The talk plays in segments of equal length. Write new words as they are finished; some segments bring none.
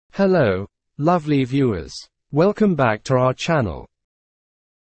Hello, lovely viewers. Welcome back to our channel.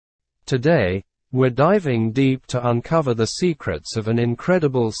 Today, we're diving deep to uncover the secrets of an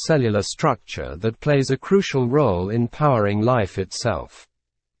incredible cellular structure that plays a crucial role in powering life itself.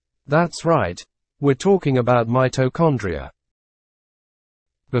 That's right, we're talking about mitochondria.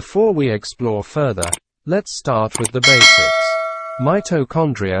 Before we explore further, let's start with the basics.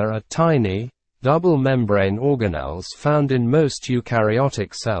 Mitochondria are tiny, double-membrane organelles found in most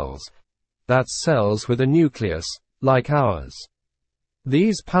eukaryotic cells. That's cells with a nucleus, like ours.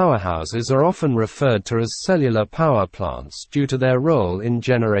 These powerhouses are often referred to as cellular power plants due to their role in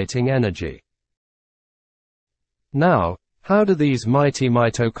generating energy. Now, how do these mighty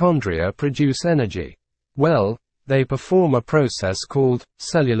mitochondria produce energy? Well, they perform a process called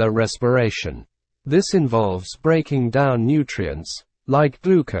cellular respiration. This involves breaking down nutrients, like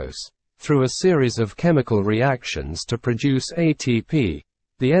glucose, through a series of chemical reactions to produce ATP,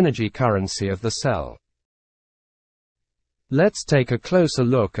 the energy currency of the cell. Let's take a closer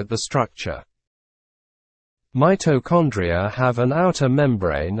look at the structure. Mitochondria have an outer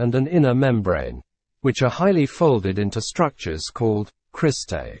membrane and an inner membrane, which are highly folded into structures called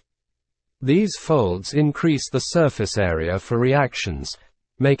cristae. These folds increase the surface area for reactions,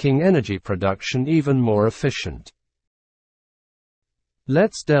 making energy production even more efficient.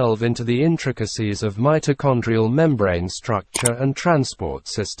 Let's delve into the intricacies of mitochondrial membrane structure and transport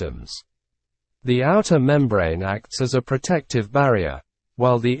systems. The outer membrane acts as a protective barrier,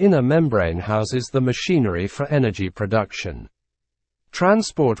 while the inner membrane houses the machinery for energy production.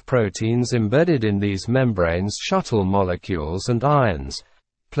 Transport proteins embedded in these membranes shuttle molecules and ions,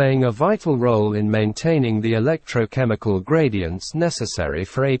 playing a vital role in maintaining the electrochemical gradients necessary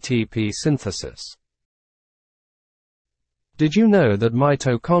for ATP synthesis. Did you know that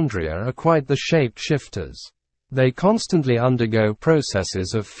mitochondria are quite the shape-shifters? They constantly undergo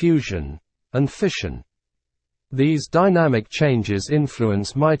processes of fusion and fission. These dynamic changes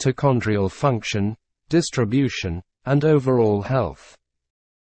influence mitochondrial function, distribution, and overall health.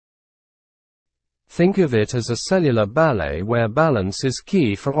 Think of it as a cellular ballet where balance is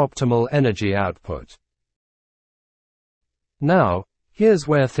key for optimal energy output. Now, here's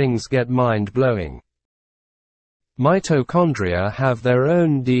where things get mind-blowing. Mitochondria have their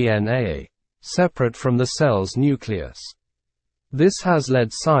own DNA, separate from the cell's nucleus. This has led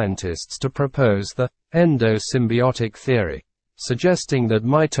scientists to propose the endosymbiotic theory, suggesting that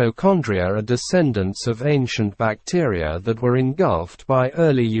mitochondria are descendants of ancient bacteria that were engulfed by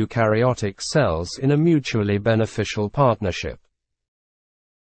early eukaryotic cells in a mutually beneficial partnership.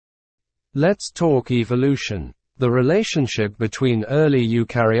 Let's talk evolution. The relationship between early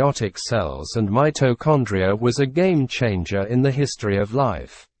eukaryotic cells and mitochondria was a game-changer in the history of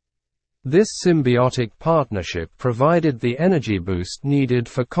life. This symbiotic partnership provided the energy boost needed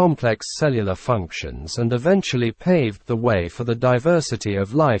for complex cellular functions and eventually paved the way for the diversity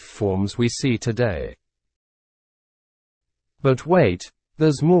of life forms we see today. But wait,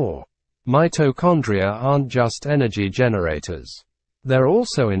 there's more. Mitochondria aren't just energy generators. They're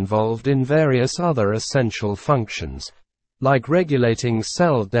also involved in various other essential functions, like regulating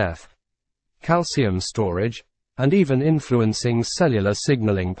cell death, calcium storage, and even influencing cellular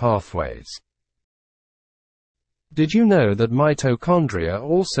signaling pathways. Did you know that mitochondria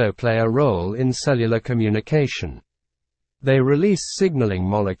also play a role in cellular communication? They release signaling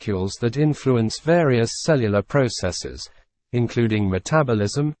molecules that influence various cellular processes, including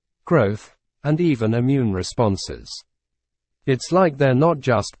metabolism, growth, and even immune responses. It's like they're not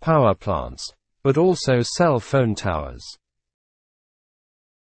just power plants, but also cell phone towers.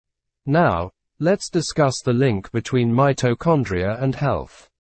 Now, let's discuss the link between mitochondria and health.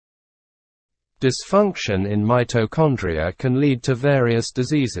 Dysfunction in mitochondria can lead to various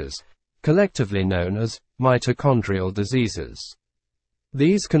diseases, collectively known as mitochondrial diseases.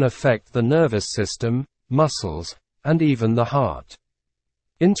 These can affect the nervous system, muscles, and even the heart.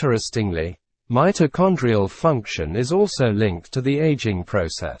 Interestingly, mitochondrial function is also linked to the aging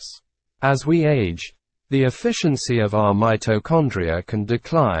process. As we age, the efficiency of our mitochondria can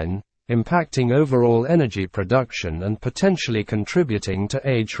decline, impacting overall energy production and potentially contributing to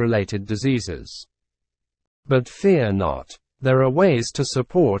age-related diseases. But fear not. There are ways to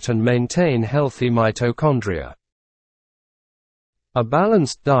support and maintain healthy mitochondria. A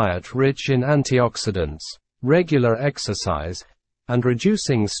balanced diet rich in antioxidants, regular exercise, and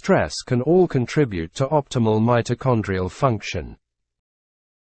reducing stress can all contribute to optimal mitochondrial function.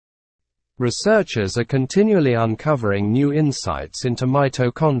 Researchers are continually uncovering new insights into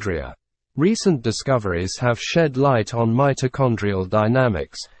mitochondria. Recent discoveries have shed light on mitochondrial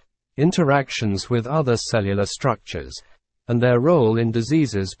dynamics, interactions with other cellular structures, and their role in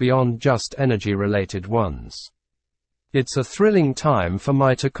diseases beyond just energy-related ones. It's a thrilling time for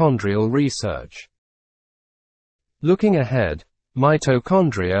mitochondrial research. Looking ahead,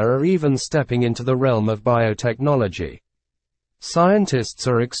 mitochondria are even stepping into the realm of biotechnology. Scientists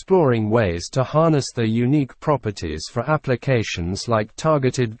are exploring ways to harness their unique properties for applications like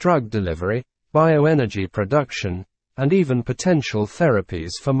targeted drug delivery, bioenergy production, and even potential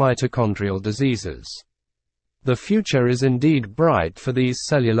therapies for mitochondrial diseases. The future is indeed bright for these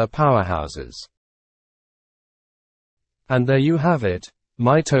cellular powerhouses. And there you have it,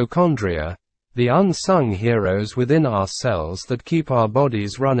 mitochondria, the unsung heroes within our cells that keep our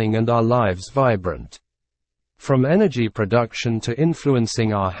bodies running and our lives vibrant. From energy production to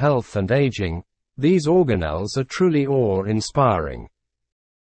influencing our health and aging, these organelles are truly awe-inspiring.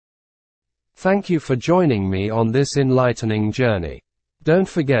 Thank you for joining me on this enlightening journey. Don't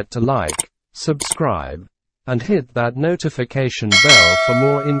forget to like, subscribe, and hit that notification bell for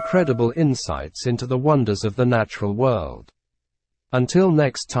more incredible insights into the wonders of the natural world. Until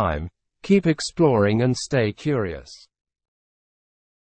next time, keep exploring and stay curious.